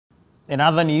In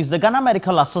other news, the Ghana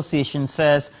Medical Association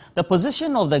says the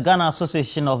position of the Ghana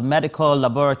Association of Medical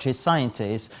Laboratory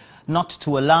Scientists not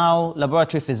to allow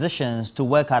laboratory physicians to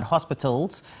work at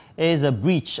hospitals is a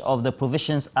breach of the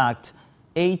Provisions Act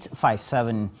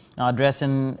 857. Now,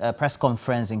 addressing a press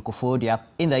conference in Koforidua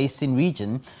in the Eastern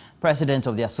Region, President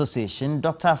of the association,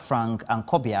 Dr. Frank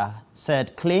Ankobia,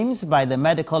 said claims by the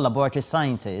medical laboratory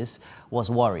scientists was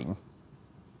worrying.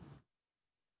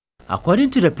 According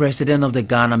to the president of the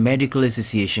Ghana Medical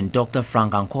Association, Dr.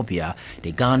 Frank Ankobia,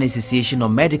 the Ghana Association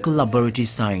of Medical Laboratory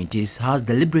Scientists has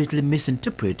deliberately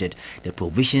misinterpreted the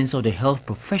provisions of the Health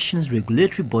Professions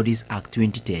Regulatory Bodies Act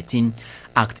 2013,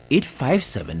 Act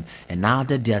 857, and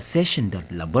added the assertion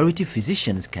that laboratory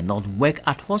physicians cannot work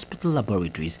at hospital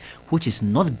laboratories, which is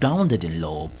not grounded in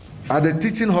law. At the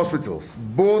teaching hospitals,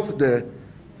 both the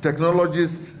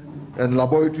technologists and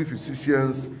laboratory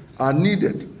physicians are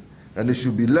needed, and it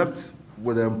should be left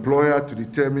with the employer to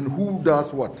determine who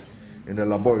does what in the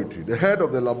laboratory. The head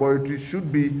of the laboratory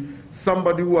should be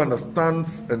somebody who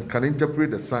understands and can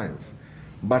interpret the science,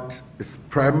 but it's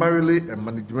primarily a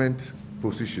management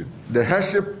position. The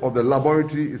headship of the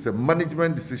laboratory is a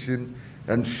management decision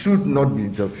and should not be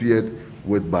interfered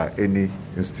with by any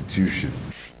institution.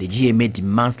 The GMA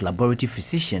demands laboratory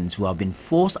physicians who have been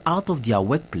forced out of their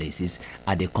workplaces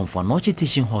at the Komfo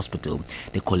Teaching Hospital,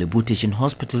 the Korle Bu Teaching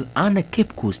Hospital and the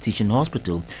Cape Coast Teaching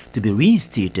Hospital to be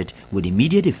reinstated with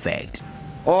immediate effect.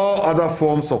 All other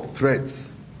forms of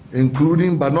threats,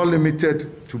 including but not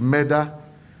limited to murder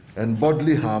and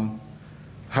bodily harm,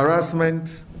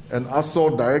 harassment and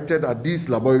assault directed at these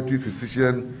laboratory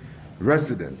physician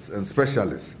residents and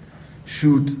specialists,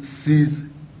 should cease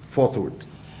forthwith.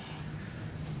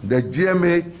 The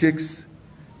GMA takes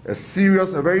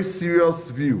a very serious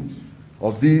view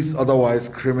of these otherwise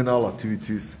criminal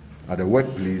activities at the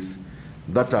workplace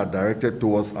that are directed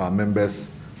towards our members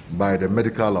by the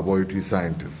medical laboratory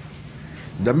scientists.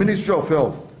 The Ministry of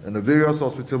Health and the various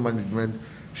hospital management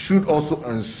should also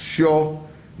ensure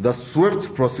the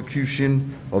swift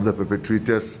prosecution of the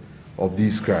perpetrators of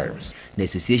these crimes. The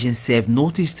association served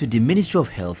notice to the Ministry of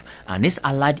Health and its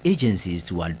allied agencies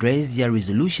to address their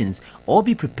resolutions or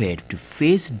be prepared to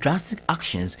face drastic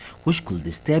actions which could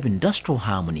disturb industrial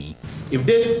harmony. If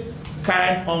this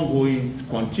current ongoings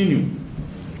continue,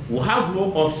 we'll have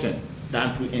no option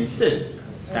than to insist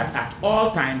that at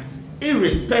all times,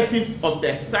 irrespective of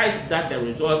the site that the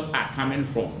results are coming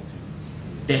from,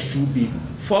 there should be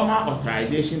formal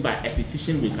authorization by a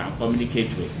physician we can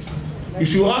communicate with. You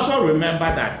should also remember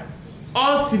that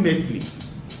ultimately,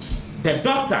 the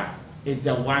doctor is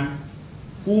the one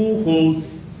who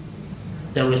holds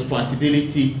the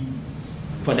responsibility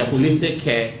for the holistic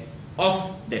care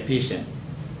of the patient.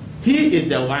 He is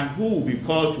the one who will be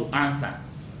called to answer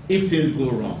if things go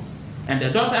wrong. And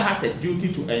the doctor has a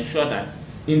duty to ensure that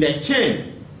in the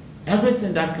chain,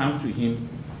 everything that comes to him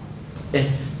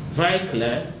is very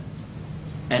clear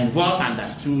and well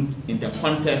understood in the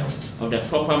context of the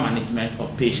proper management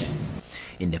of patients.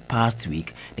 In the past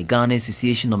week, the Ghana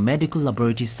Association of Medical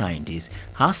Laboratory Scientists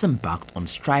has embarked on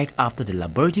strike after the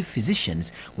laboratory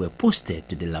physicians were posted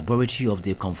to the laboratory of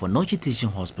the Komfo Teaching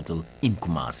Hospital in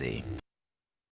Kumasi.